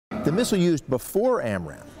The missile used before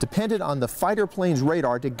AMRAAM depended on the fighter plane's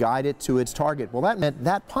radar to guide it to its target. Well, that meant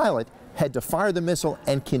that pilot had to fire the missile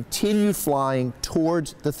and continue flying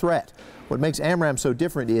towards the threat. What makes AMRAAM so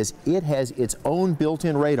different is it has its own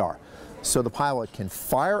built-in radar, so the pilot can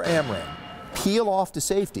fire AMRAAM, peel off to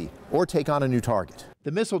safety, or take on a new target.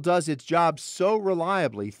 The missile does its job so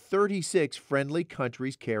reliably, 36 friendly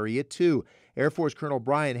countries carry it too. Air Force Colonel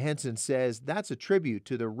Brian Henson says that's a tribute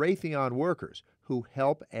to the Raytheon workers who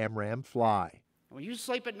help AMRAAM fly. When you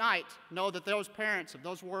sleep at night, know that those parents of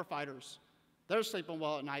those warfighters, they're sleeping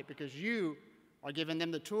well at night because you are giving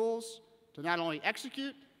them the tools to not only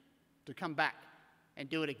execute, to come back and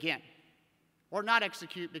do it again. Or not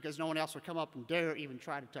execute because no one else will come up and dare even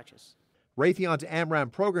try to touch us. Raytheon's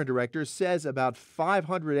AMRAAM program director says about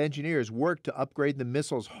 500 engineers work to upgrade the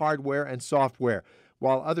missile's hardware and software,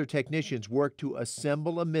 while other technicians work to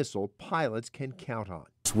assemble a missile pilots can count on.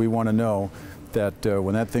 We want to know that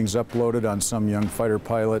when that thing's uploaded on some young fighter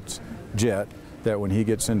pilot's jet, that when he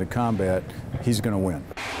gets into combat, he's going to win.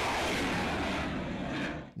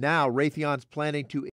 Now Raytheon's planning to